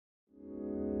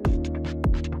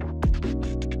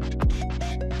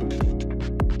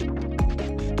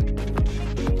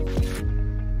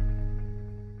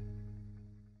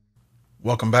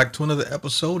Welcome back to another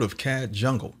episode of CAD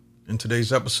Jungle. In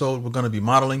today's episode, we're going to be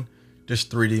modeling this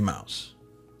 3D mouse.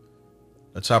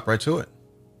 Let's hop right to it.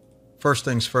 First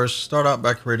things first, start out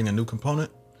by creating a new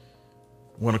component.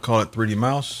 We're going to call it 3D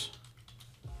mouse.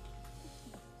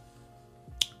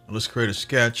 Let's create a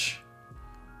sketch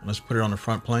and let's put it on the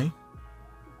front plane.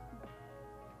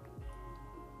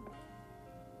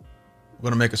 We're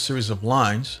going to make a series of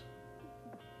lines.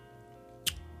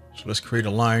 So let's create a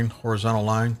line, horizontal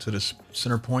line to this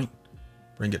center point.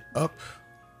 Bring it up.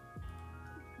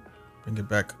 Bring it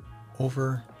back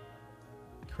over.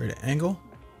 Create an angle.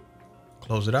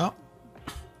 Close it out.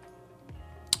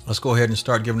 Let's go ahead and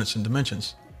start giving it some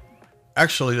dimensions.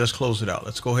 Actually, let's close it out.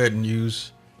 Let's go ahead and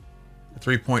use a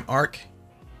 3-point arc.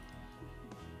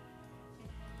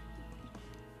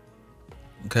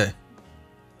 Okay.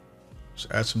 Let's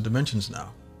add some dimensions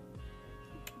now.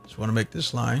 So we want to make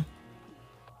this line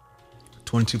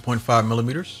 22.5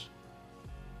 millimeters.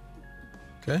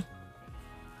 Okay.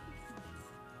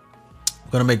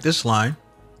 We're going to make this line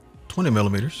 20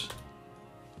 millimeters.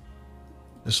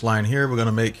 This line here, we're going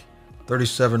to make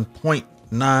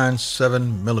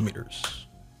 37.97 millimeters.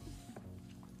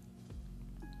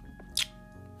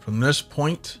 From this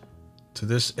point to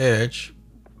this edge,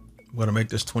 I'm going to make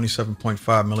this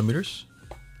 27.5 millimeters.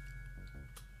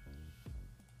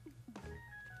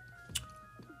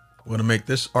 We're going to make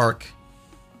this arc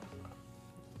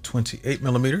 28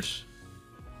 millimeters.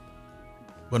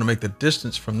 We're going to make the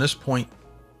distance from this point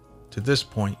to this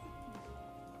point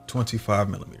 25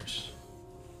 millimeters.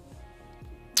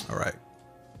 All right,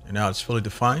 and now it's fully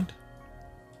defined.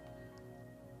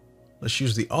 Let's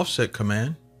use the offset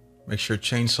command. Make sure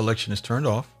chain selection is turned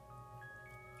off.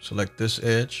 Select this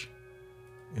edge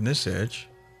and this edge.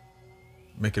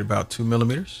 Make it about 2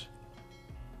 millimeters.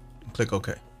 And click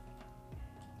OK.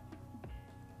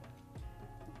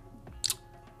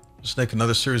 Let's make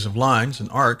another series of lines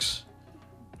and arcs.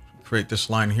 Create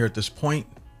this line here at this point.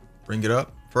 Bring it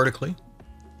up vertically.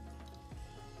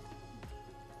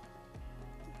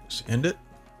 Let's end it.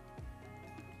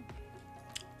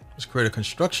 Let's create a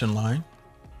construction line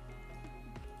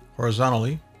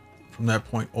horizontally from that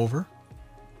point over.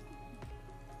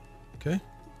 Okay.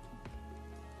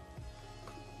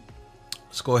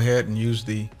 Let's go ahead and use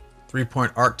the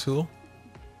 3-point arc tool.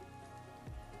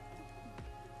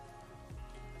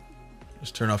 Let's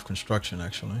turn off construction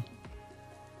actually.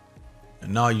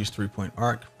 And now I use 3-point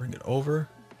arc, bring it over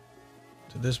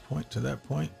to this point, to that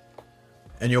point.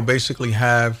 And you'll basically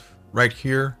have right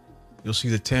here, you'll see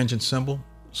the tangent symbol.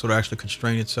 So it'll actually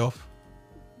constrain itself.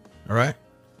 All right.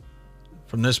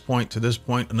 From this point to this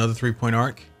point, another 3-point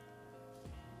arc.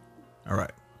 All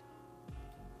right.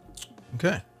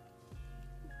 Okay.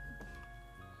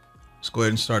 Let's go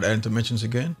ahead and start adding dimensions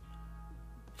again.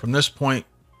 From this point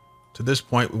to this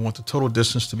point, we want the total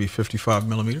distance to be 55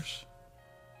 millimeters.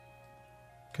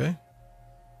 Okay.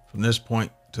 From this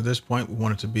point to this point, we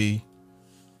want it to be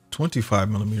 25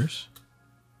 millimeters.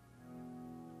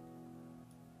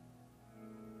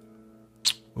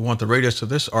 We want the radius of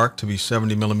this arc to be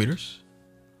 70 millimeters.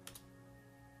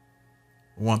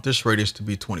 We want this radius to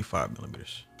be 25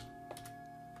 millimeters.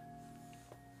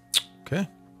 Okay.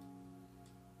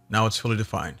 Now it's fully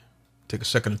defined. Take a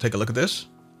second to take a look at this.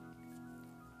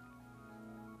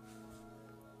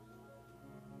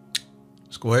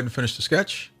 Let's go ahead and finish the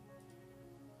sketch.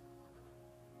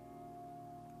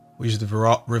 We use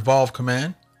the revolve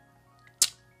command.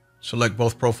 Select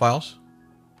both profiles.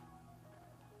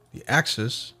 The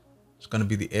axis is going to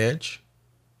be the edge.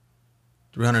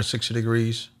 360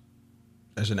 degrees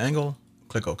as an angle.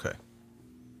 Click OK.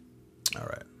 All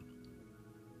right.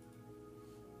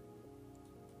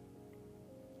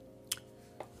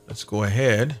 Let's go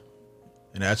ahead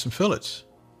and add some fillets.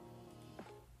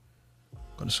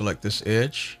 I'm going to select this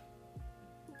edge,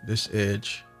 and this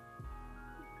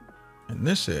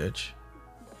edge.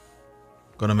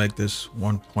 I'm going to make this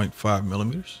 1.5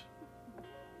 millimeters.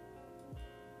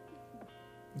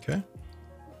 Okay.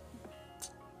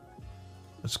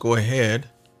 Let's go ahead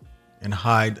and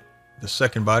hide the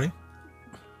second body.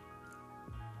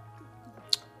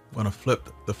 I'm going to flip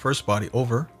the first body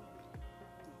over.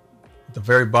 At the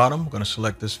very bottom, I'm going to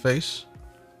select this face.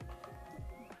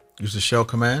 Use the shell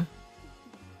command.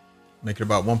 Make it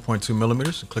about 1.2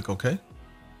 millimeters and click OK.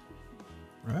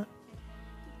 All right.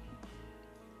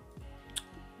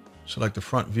 Select the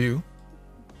front view.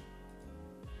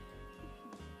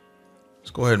 Let's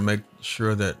go ahead and make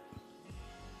sure that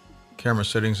camera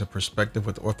settings are perspective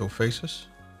with ortho faces.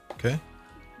 Okay.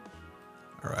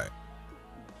 All right.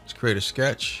 Let's create a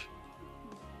sketch.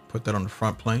 Put that on the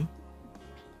front plane.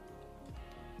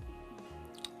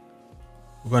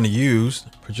 We we're going to use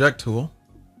project tool,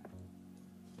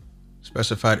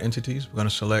 specified entities. We're going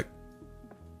to select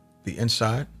the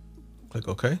inside, click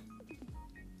OK.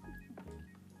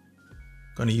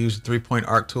 Going to use the 3-point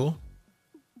arc tool,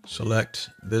 select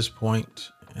this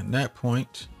point and that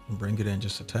point and bring it in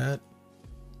just a tad.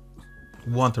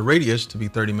 We want the radius to be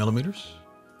 30 millimeters.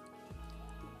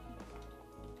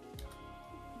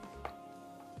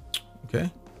 Okay.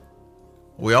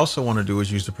 What we also want to do is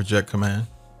use the project command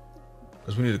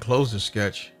because we need to close the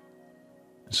sketch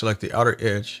and select the outer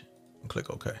edge and click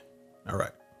OK. All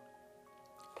right.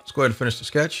 Let's go ahead and finish the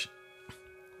sketch.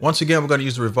 Once again, we're going to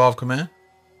use the revolve command.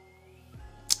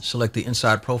 Select the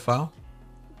inside profile.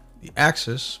 The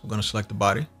axis, we're going to select the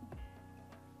body.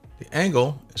 The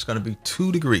angle is going to be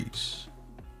 2 degrees.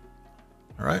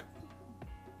 All right.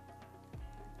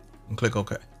 And click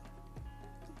OK.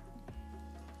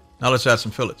 Now let's add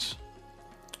some fillets.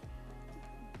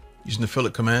 Using the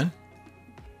fillet command,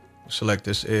 select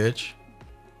this edge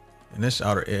and this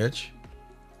outer edge.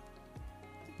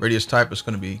 Radius type is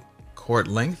going to be chord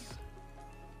length.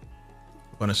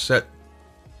 We're going to set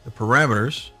the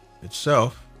parameters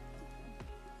itself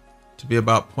to be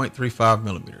about 0.35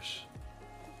 millimeters.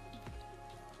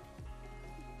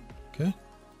 Okay. I'm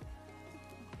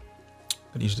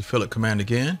going to use the fillet command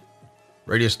again.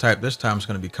 Radius type this time is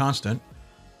going to be constant.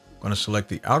 I'm going to select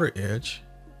the outer edge.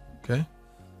 Okay.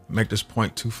 Make this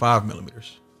 0.25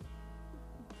 millimeters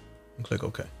and click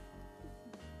OK.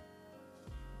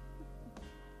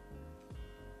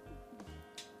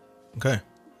 Okay.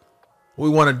 What we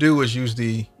want to do is use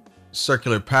the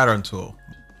circular pattern tool,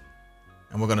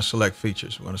 and we're going to select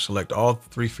features. We're going to select all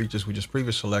 3 features we just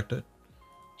previously selected.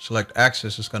 Select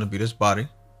axis is going to be this body.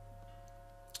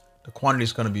 The quantity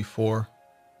is going to be 4.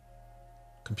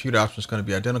 Compute option is going to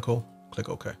be identical. Click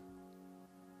OK.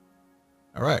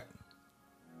 All right.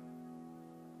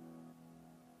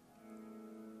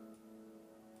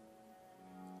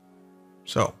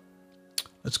 So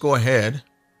let's go ahead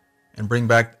and bring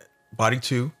back body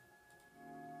 2.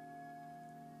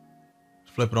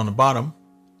 Flip it on the bottom.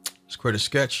 Let's create a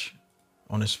sketch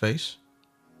on this face.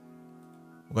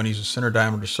 We're going to use a center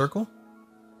diameter circle.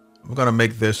 We're going to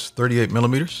make this 38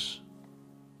 millimeters.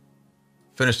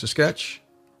 Finish the sketch.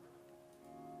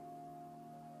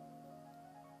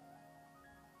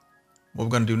 What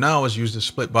we're going to do now is use the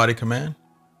split body command.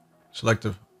 Select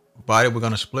the body we're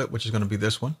going to split, which is going to be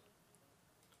this one.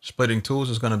 Splitting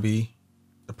tools is going to be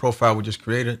the profile we just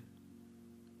created,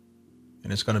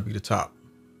 and it's going to be the top.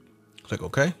 Click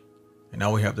OK, and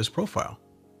now we have this profile.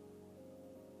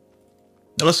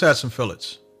 Now let's add some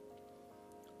fillets.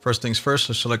 First things first,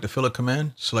 let's select the fillet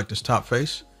command, select this top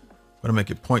face. I'm going to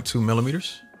make it 0.2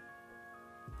 millimeters.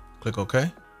 Click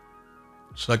OK.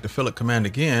 Select the fillet command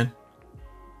again,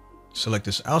 select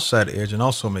this outside edge and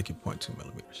also make it 0.2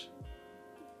 millimeters.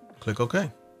 Click OK.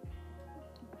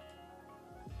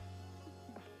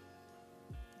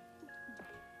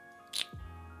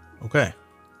 Okay,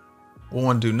 what we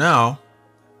want to do now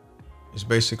is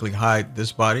basically hide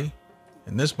this body,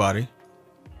 and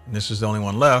this is the only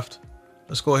one left.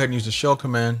 Let's go ahead and use the shell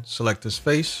command, select this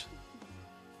face,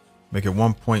 make it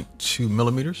 1.2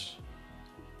 millimeters.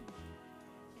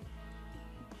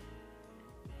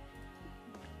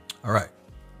 All right,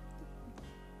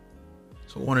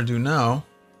 so what we want to do now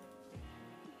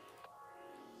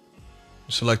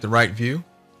is select the right view,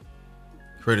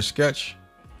 create a sketch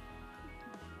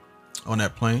on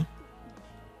that plane.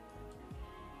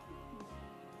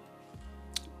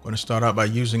 I'm going to start out by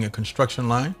using a construction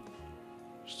line,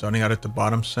 starting out at the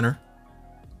bottom center.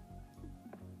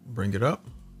 Bring it up,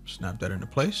 snap that into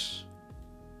place.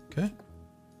 Okay.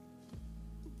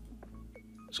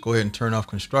 Let's go ahead and turn off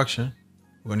construction.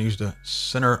 We're going to use the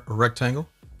center rectangle.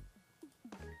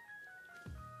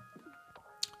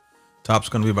 Top's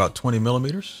going to be about 20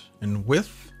 millimeters in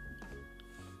width.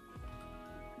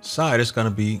 Side is going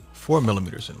to be 4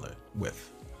 millimeters in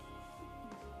width.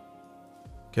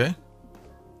 Okay.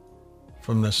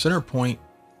 From the center point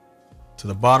to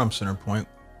the bottom center point,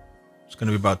 it's going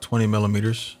to be about 20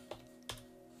 millimeters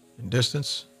in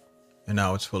distance. And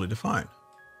now it's fully defined.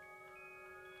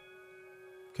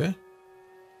 Okay.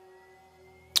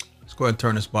 Let's go ahead and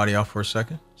turn this body off for a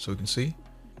second so we can see.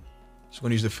 So we're going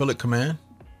to use the fillet command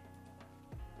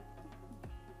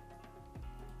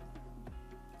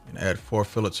and add 4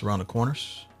 fillets around the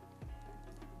corners.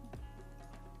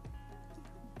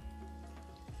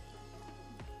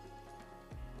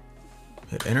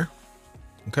 Hit enter.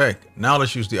 Okay, now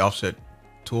let's use the offset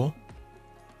tool.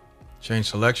 Change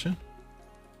selection.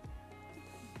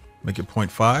 Make it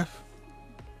 0.5.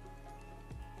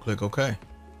 Click OK.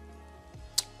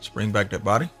 Let's bring back that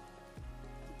body.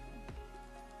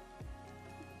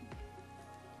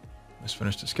 Let's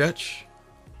finish the sketch.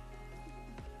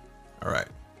 All right.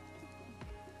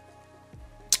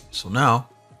 So now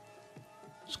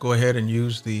let's go ahead and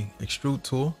use the extrude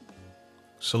tool.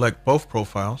 Select both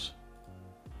profiles.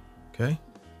 Okay.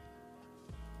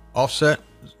 Offset,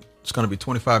 it's going to be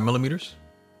 25 millimeters.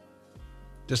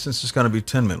 Distance is going to be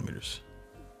 10 millimeters.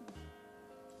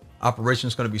 Operation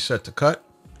is going to be set to cut.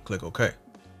 Click OK.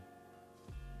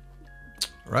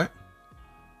 All right.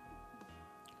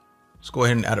 Let's go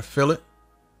ahead and add a fillet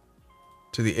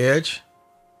to the edge.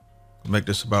 Make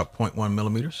this about 0.1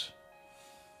 millimeters.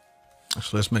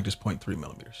 Actually, let's make this 0.3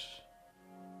 millimeters.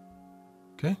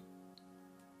 Okay.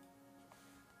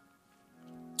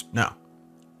 Now,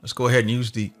 let's go ahead and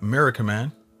use the mirror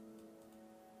command.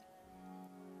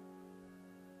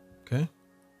 Okay.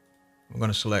 I'm going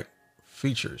to select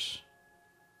features.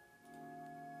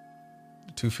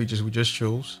 The two features we just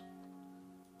chose.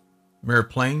 Mirror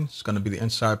plane is going to be the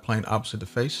inside plane opposite the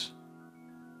face.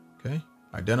 Okay.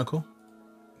 Identical.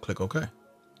 Click OK.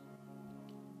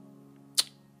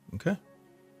 Okay.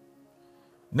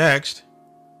 Next,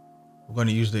 we're going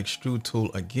to use the extrude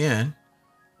tool again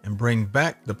and bring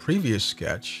back the previous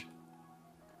sketch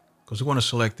because we want to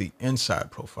select the inside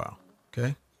profile.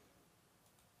 Okay.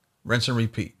 Rinse and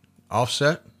repeat.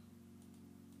 Offset.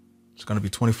 It's going to be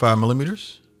 25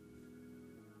 millimeters.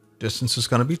 Distance is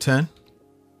going to be 10.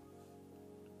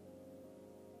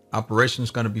 Operation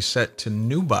is going to be set to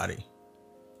new body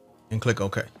and click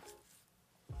OK.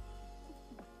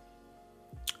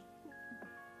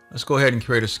 Let's go ahead and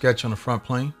create a sketch on the front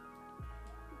plane.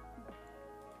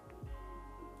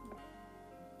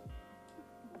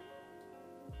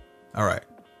 All right.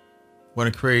 We're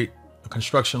going to create a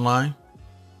construction line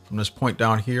from this point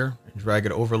down here and drag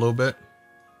it over a little bit.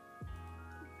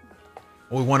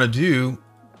 What we want to do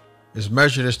is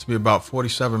measure this to be about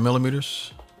 47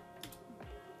 millimeters.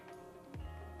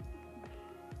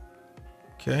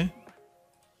 Okay.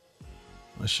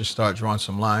 Let's just start drawing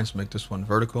some lines. Make this one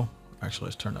vertical. Actually,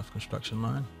 let's turn off construction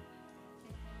line.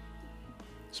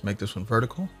 Let's make this one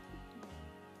vertical.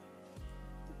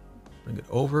 Bring it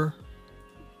over.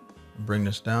 And bring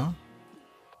this down.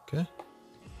 Okay.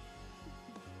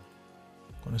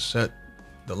 I'm going to set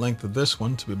the length of this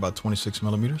one to be about 26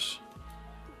 millimeters.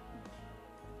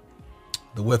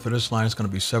 The width of this line is going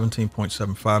to be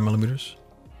 17.75 millimeters.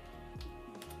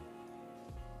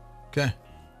 Okay.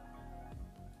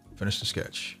 Finish the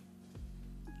sketch.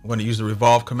 I'm going to use the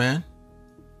revolve command.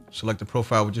 Select the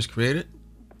profile we just created.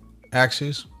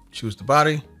 Axis, choose the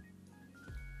body.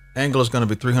 Angle is going to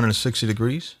be 360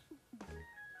 degrees.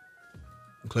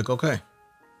 And click OK.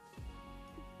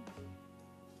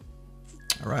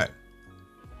 All right.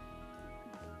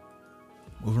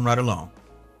 Moving right along.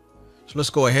 So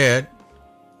let's go ahead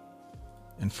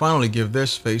and finally give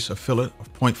this face a fillet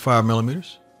of 0.5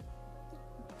 millimeters.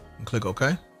 And click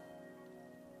OK.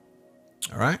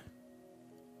 All right.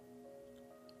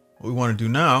 What we want to do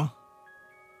now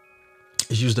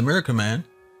is use the mirror command.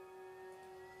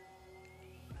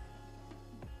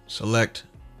 Select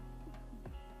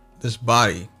this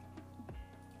body.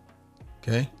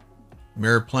 Okay.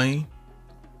 Mirror plane.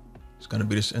 It's going to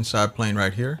be this inside plane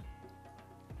right here.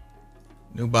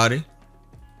 New body.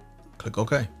 Click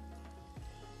OK.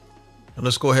 Now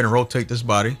let's go ahead and rotate this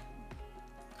body.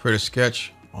 Create a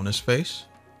sketch on this face.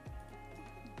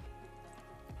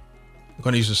 We're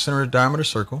going to use a center diameter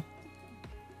circle.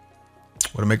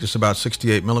 We're going to make this about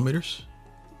 68 millimeters.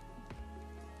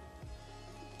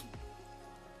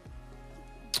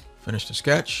 Finish the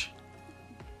sketch.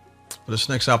 For this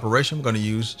next operation, we're going to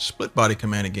use split body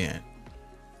command again.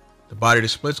 The body to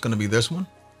split is going to be this one.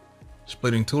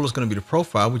 Splitting tool is going to be the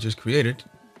profile we just created.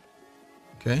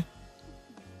 Okay.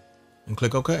 And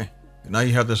click OK. And now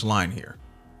you have this line here.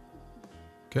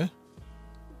 Okay.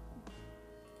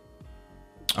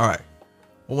 All right.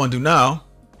 What we want to do now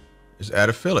is add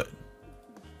a fillet.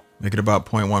 Make it about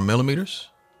 0.1 millimeters.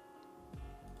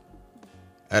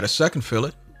 Add a second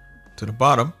fillet to the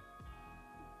bottom.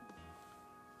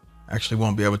 Actually,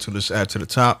 won't be able to. Just add to the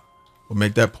top. We'll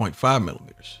make that 0.5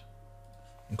 millimeters.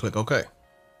 And click OK.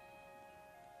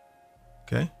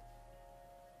 Okay.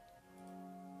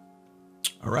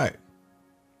 All right.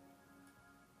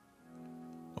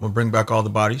 I'm going to bring back all the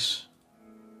bodies.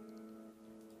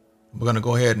 We're going to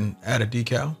go ahead and add a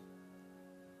decal.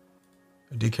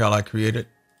 A decal I created.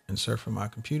 Insert from my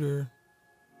computer.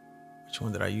 Which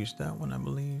one did I use? That one, I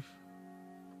believe.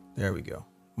 There we go.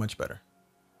 Much better.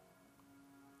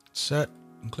 Set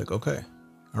and click OK.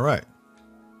 All right.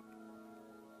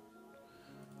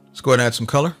 Let's go ahead and add some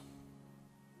color.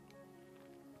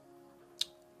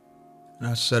 And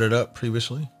I set it up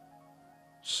previously.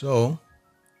 So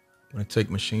I'm going to take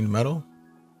machine metal,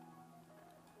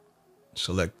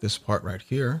 select this part right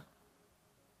here,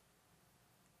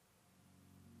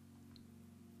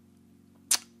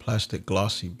 plastic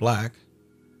glossy black.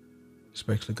 It's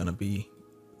basically going to be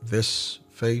this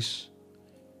face,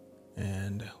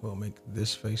 and we'll make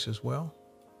this face as well.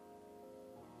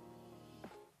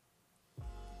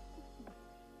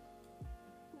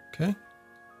 Okay.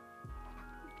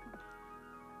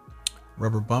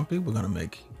 Rubber bumpy, we're going to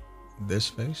make this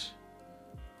face.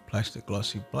 Plastic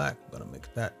glossy black, we're going to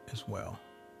make that as well.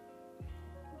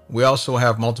 We also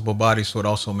have multiple bodies, so it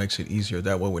also makes it easier.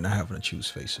 That way we're not having to choose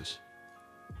faces.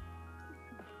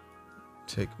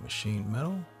 Take machine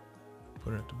metal,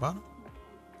 put it at the bottom.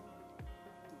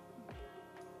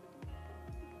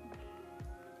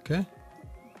 Okay.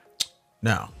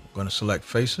 Now, I'm going to select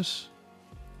faces,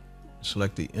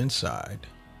 select the inside,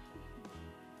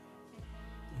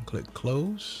 and click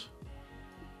close.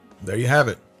 There you have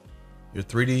it, your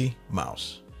 3D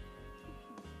mouse.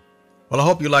 Well, I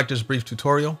hope you liked this brief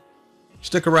tutorial.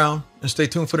 Stick around and stay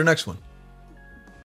tuned for the next one.